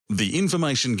The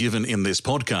information given in this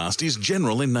podcast is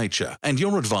general in nature, and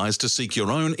you're advised to seek your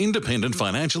own independent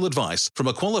financial advice from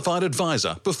a qualified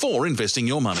advisor before investing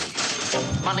your money.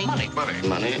 Money.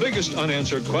 The biggest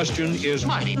unanswered question is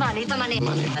Money.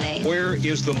 where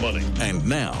is the money? And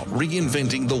now,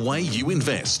 reinventing the way you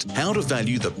invest, how to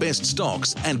value the best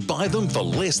stocks and buy them for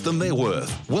less than they're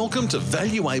worth. Welcome to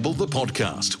Valuable, the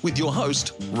podcast, with your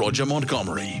host, Roger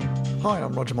Montgomery. Hi,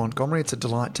 I'm Roger Montgomery. It's a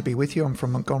delight to be with you. I'm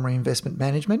from Montgomery Investment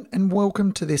Management, and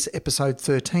welcome to this episode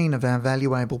 13 of our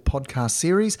Valuable podcast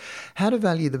series, How to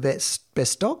Value the Best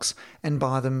Stocks and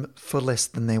Buy Them for Less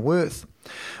Than They're Worth.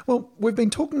 Well, we've been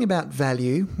talking about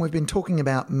value, we've been talking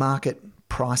about market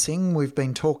pricing, we've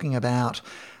been talking about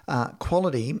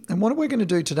quality, and what we're going to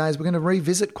do today is we're going to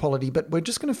revisit quality, but we're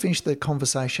just going to finish the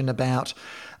conversation about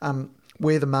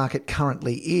where the market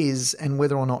currently is and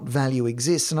whether or not value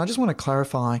exists. And I just want to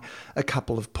clarify a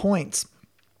couple of points.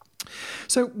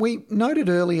 So we noted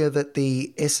earlier that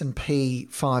the S&P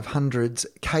 500's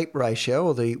CAPE ratio,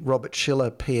 or the Robert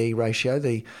Shiller PE ratio,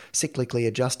 the cyclically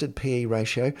adjusted PE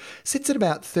ratio, sits at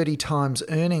about 30 times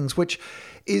earnings, which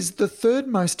is the third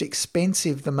most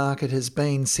expensive the market has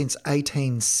been since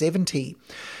 1870.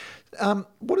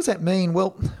 What does that mean?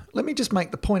 Well, let me just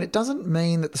make the point. It doesn't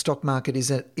mean that the stock market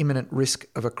is at imminent risk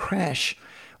of a crash.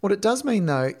 What it does mean,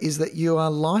 though, is that you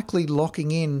are likely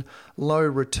locking in low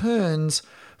returns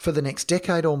for the next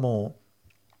decade or more.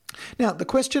 Now, the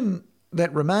question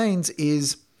that remains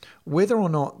is whether or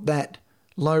not that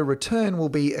low return will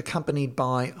be accompanied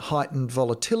by heightened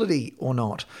volatility or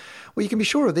not. Well, you can be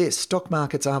sure of this. Stock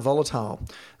markets are volatile.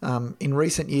 In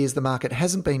recent years, the market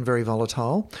hasn't been very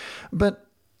volatile, but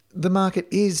the market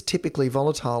is typically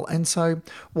volatile, and so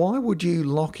why would you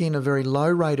lock in a very low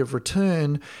rate of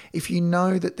return if you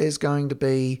know that there's going to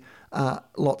be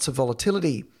lots of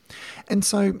volatility? And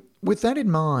so with that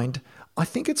in mind, I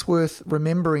think it's worth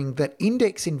remembering that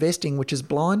index investing, which is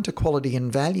blind to quality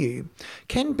and value,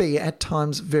 can be at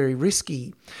times very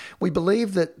risky. We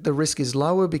believe that the risk is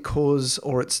lower because,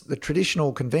 or it's the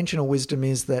traditional conventional wisdom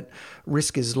is that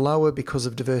risk is lower because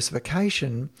of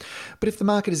diversification. But if the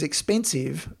market is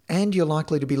expensive and you're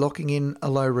likely to be locking in a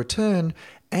low return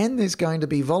and there's going to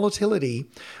be volatility,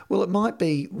 well, it might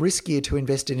be riskier to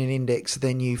invest in an index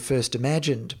than you first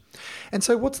imagined. And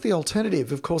so what's the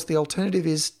alternative? Of course, the alternative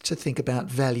is to think about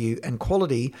value and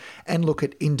quality and look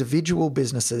at individual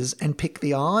businesses and pick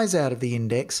the eyes out of the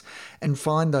index and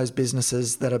find those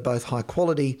businesses that are both high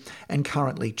quality and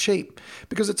currently cheap.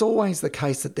 Because it's always the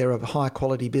case that there are higher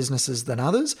quality businesses than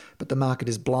others, but the market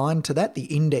is blind to that. The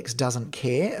index doesn't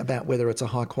care about whether it's a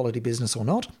high quality business or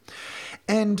not.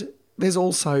 And there's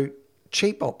also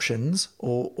cheap options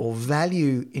or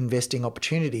value investing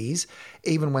opportunities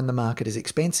even when the market is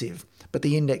expensive, but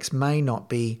the index may not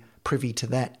be privy to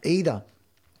that either.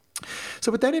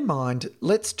 So with that in mind,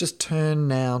 let's just turn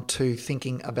now to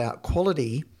thinking about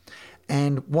quality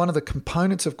and one of the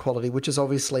components of quality, which is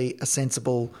obviously a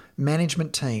sensible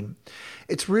management team.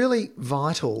 It's really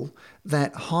vital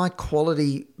that high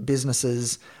quality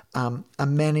businesses are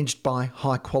managed by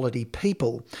high quality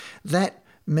people. That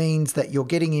means that you're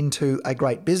getting into a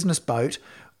great business boat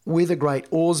with a great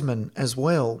oarsman as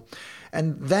well.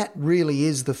 And that really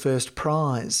is the first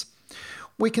prize.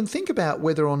 We can think about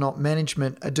whether or not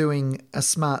management are doing a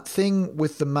smart thing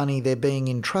with the money they're being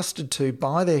entrusted to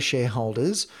by their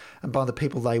shareholders and by the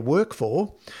people they work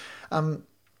for,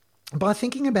 by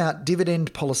thinking about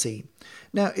dividend policy.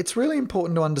 Now, it's really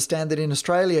important to understand that in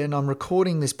Australia, and I'm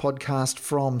recording this podcast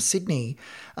from Sydney,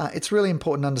 it's really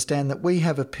important to understand that we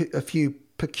have a few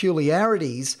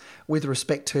peculiarities with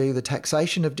respect to the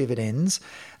taxation of dividends,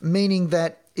 meaning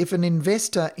that if an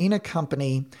investor in a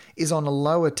company is on a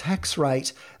lower tax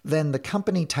rate than the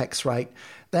company tax rate,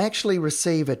 they actually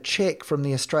receive a cheque from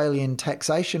the Australian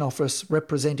Taxation Office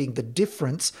representing the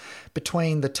difference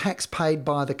between the tax paid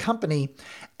by the company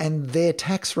and their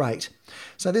tax rate.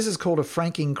 So this is called a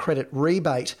franking credit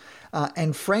rebate,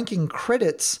 and franking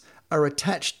credits are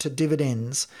attached to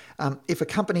dividends. If a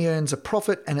company earns a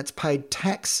profit and it's paid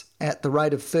tax at the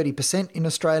rate of 30% in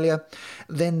Australia,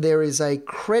 then there is a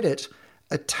credit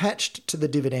attached to the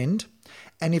dividend.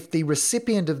 And if the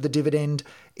recipient of the dividend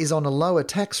is on a lower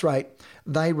tax rate,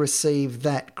 they receive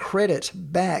that credit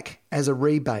back as a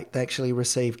rebate. They actually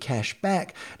receive cash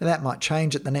back. Now, that might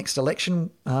change at the next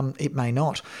election. It may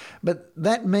not. But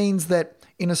that means that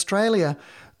in Australia,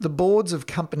 the boards of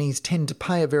companies tend to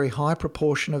pay a very high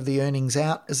proportion of the earnings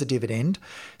out as a dividend,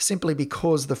 simply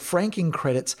because the franking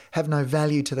credits have no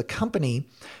value to the company,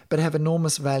 but have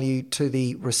enormous value to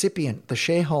the recipient, the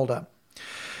shareholder.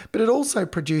 But it also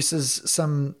produces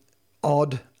some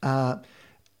odd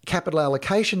capital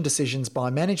allocation decisions by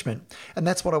management. And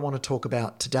that's what I want to talk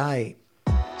about today.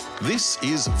 This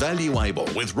is Valuable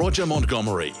with Roger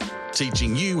Montgomery,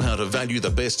 teaching you how to value the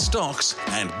best stocks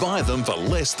and buy them for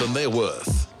less than they're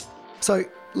worth. So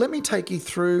let me take you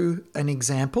through an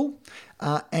example.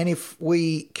 And if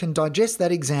we can digest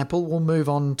that example, we'll move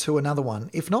on to another one.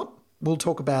 If not, we'll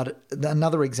talk about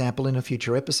another example in a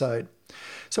future episode.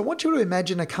 So I want you to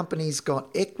imagine a company's got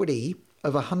equity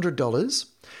of $100.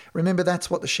 Remember, that's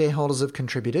what the shareholders have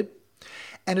contributed.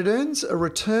 And it earns a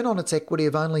return on its equity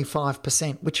of only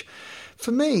 5%, which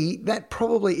for me, that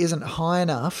probably isn't high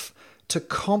enough to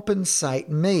compensate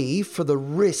me for the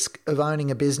risk of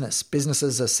owning a business.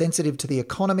 Businesses are sensitive to the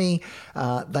economy.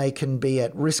 They can be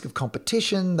at risk of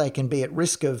competition. They can be at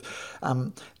risk of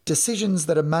decisions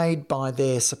that are made by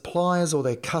their suppliers or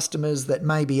their customers that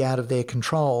may be out of their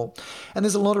control. And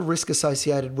there's a lot of risk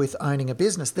associated with owning a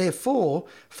business. Therefore,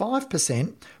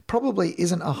 5% probably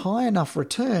isn't a high enough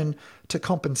return to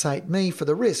compensate me for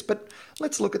the risk. But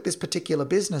let's look at this particular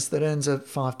business that earns a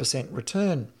 5%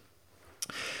 return.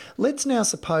 Let's now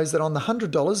suppose that on the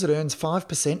 $100 it earns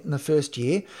 5% in the first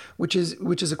year, which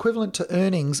is equivalent to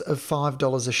earnings of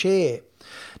 $5 a share.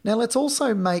 Now let's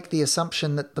also make the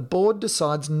assumption that the board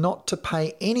decides not to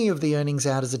pay any of the earnings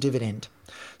out as a dividend.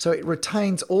 So it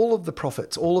retains all of the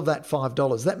profits, all of that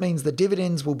 $5. That means the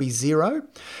dividends will be zero,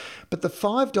 but the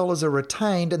 $5 are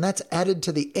retained and that's added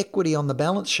to the equity on the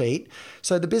balance sheet.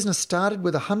 So the business started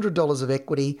with $100 of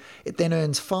equity. It then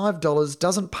earns $5,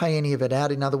 doesn't pay any of it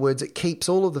out. In other words, it keeps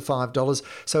all of the $5.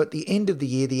 So at the end of the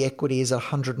year, the equity is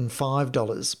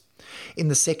 $105. In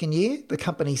the second year, the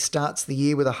company starts the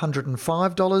year with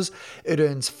 $105. It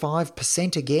earns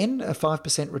 5% again, a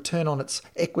 5% return on its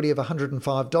equity of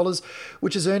 $105,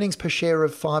 which is earnings per share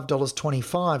of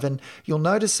 $5.25. And you'll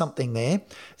notice something there.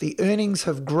 The earnings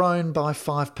have grown by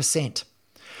 5%.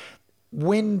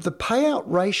 When the payout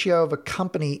ratio of a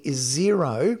company is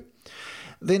zero,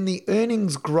 then the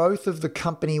earnings growth of the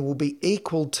company will be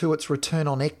equal to its return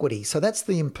on equity. So that's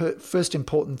the first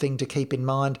important thing to keep in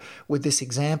mind with this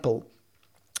example.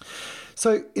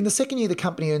 So in the second year, the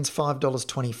company earns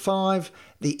 $5.25.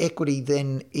 The equity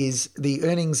then the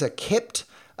earnings are kept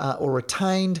or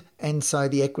retained, and so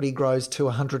the equity grows to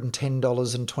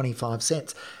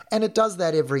 $110.25. And it does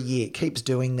that every year. It keeps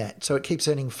doing that. So it keeps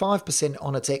earning 5%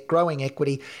 on its growing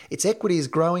equity. Its equity is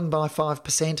growing by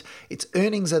 5%. Its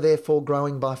earnings are therefore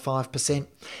growing by 5%.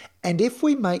 And if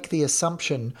we make the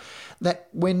assumption that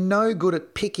we're no good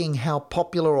at picking how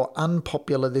popular or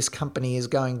unpopular this company is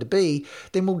going to be,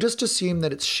 then we'll just assume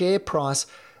that its its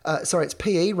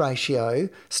PE ratio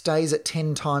stays at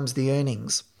 10 times the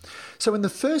earnings. So in the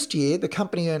first year, the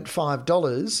company earned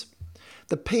 $5.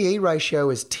 The PE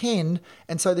ratio is 10,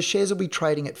 and so the shares will be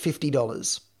trading at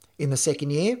 $50. In the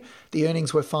second year, the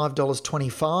earnings were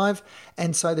 $5.25,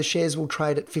 and so the shares will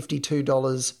trade at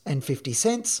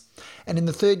 $52.50. And in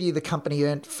the third year, the company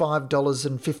earned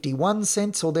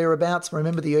 $5.51 or thereabouts.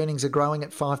 Remember, the earnings are growing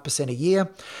at 5% a year.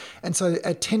 And so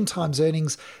at 10 times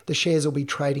earnings, the shares will be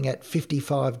trading at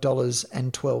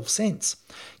 $55.12.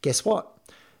 Guess what?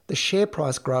 The share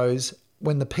price grows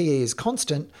when the PE is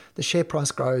constant. The share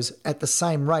price grows at the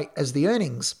same rate as the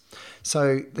earnings.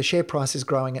 So the share price is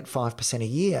growing at 5% a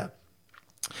year.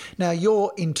 Now,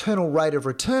 your internal rate of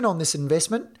return on this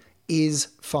investment is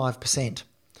 5%.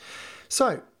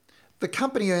 So the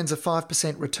company earns a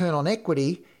 5% return on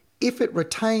equity. If it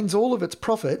retains all of its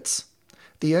profits,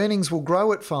 the earnings will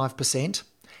grow at 5%.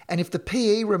 And if the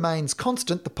PE remains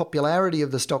constant, the popularity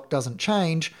of the stock doesn't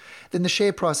change, then the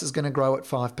share price is going to grow at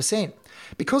 5%.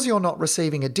 Because you're not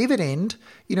receiving a dividend,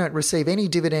 you don't receive any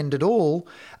dividend at all,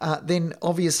 then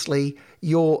obviously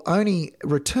your only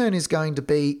return is going to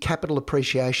be capital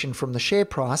appreciation from the share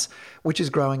price, which is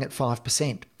growing at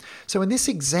 5%. So in this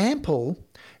example,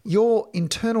 your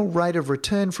internal rate of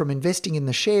return from investing in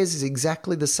the shares is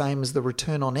exactly the same as the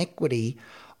return on equity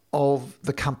of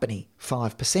the company,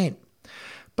 5%.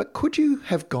 But could you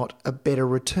have got a better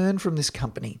return from this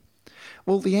company?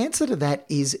 Well, the answer to that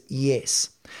is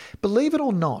yes. Believe it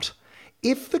or not,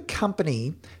 if the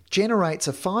company generates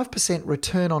a 5%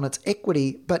 return on its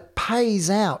equity but pays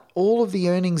out all of the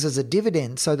earnings as a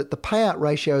dividend so that the payout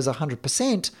ratio is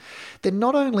 100%, then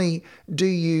not only do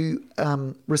you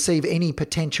receive any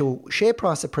potential share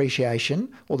price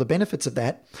appreciation or the benefits of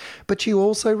that, but you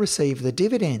also receive the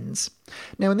dividends.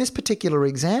 Now, in this particular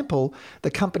example,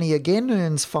 the company again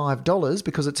earns $5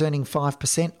 because it's earning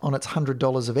 5% on its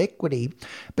 $100 of equity,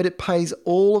 but it pays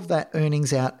all of that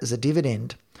earnings out as a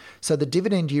dividend. So the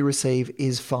dividend you receive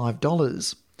is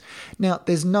 $5. Now,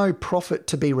 there's no profit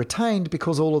to be retained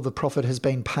because all of the profit has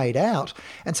been paid out,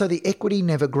 and so the equity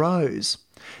never grows.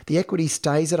 The equity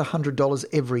stays at $100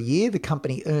 every year. The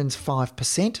company earns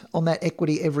 5% on that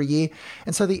equity every year,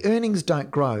 and so the earnings don't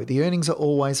grow. The earnings are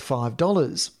always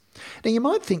 $5. Now, you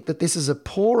might think that this is a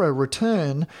poorer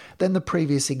return than the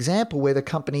previous example where the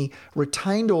company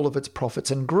retained all of its profits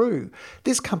and grew.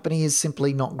 This company is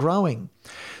simply not growing.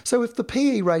 So if the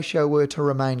PE ratio were to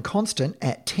remain constant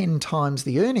at 10 times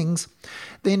the earnings,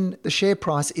 then the share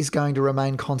price is going to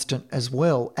remain constant as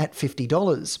well at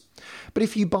 $50. But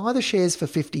if you buy the shares for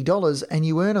 $50 and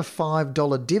you earn a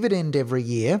 $5 dividend every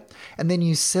year, and then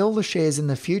you sell the shares in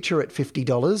the future at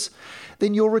 $50,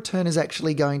 then your return is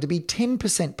actually going to be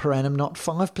 10% per annum, not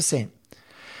 5%.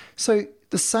 So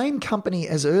the same company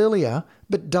as earlier,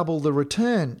 but double the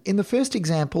return. In the first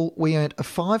example, we earned a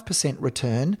 5%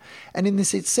 return, and in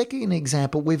this second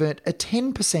example, we've earned a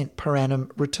 10% per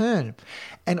annum return.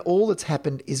 And all that's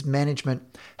happened is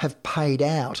management have paid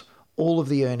out all of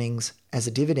the earnings as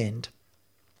a dividend.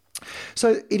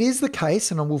 So it is the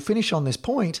case, and I will finish on this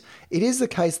point, it is the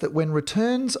case that when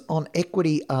returns on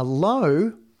equity are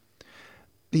low,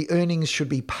 the earnings should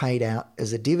be paid out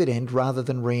as a dividend rather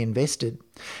than reinvested.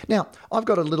 Now, I've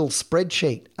got a little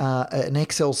spreadsheet, an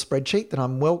Excel spreadsheet that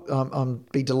I'm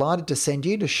be delighted to send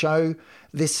you to show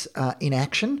this in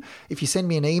action. If you send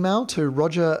me an email to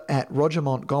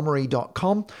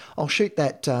roger@rogermontgomery.com, I'll shoot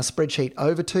that spreadsheet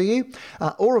over to you.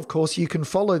 Or, of course, you can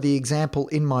follow the example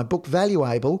in my book,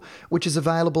 Valuable, which is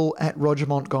available at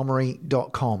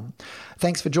rogermontgomery.com.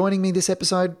 Thanks for joining me this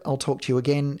episode. I'll talk to you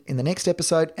again in the next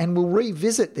episode, and we'll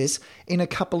revisit this in a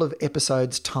couple of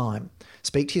episodes' time.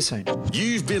 Speak to you soon.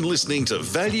 You've been listening to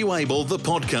Valuable, the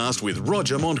podcast with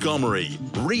Roger Montgomery,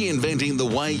 reinventing the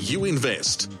way you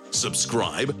invest.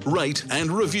 Subscribe, rate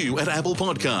and review at Apple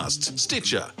Podcasts,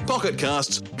 Stitcher, Pocket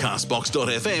Casts,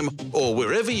 Castbox.fm or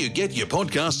wherever you get your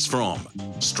podcasts from.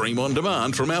 Stream on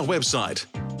demand from our website.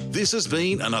 This has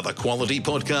been another quality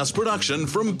podcast production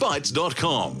from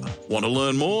Bytes.com. Want to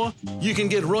learn more? You can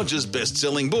get Roger's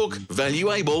best-selling book,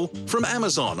 Valuable, from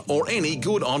Amazon or any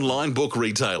good online book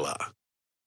retailer.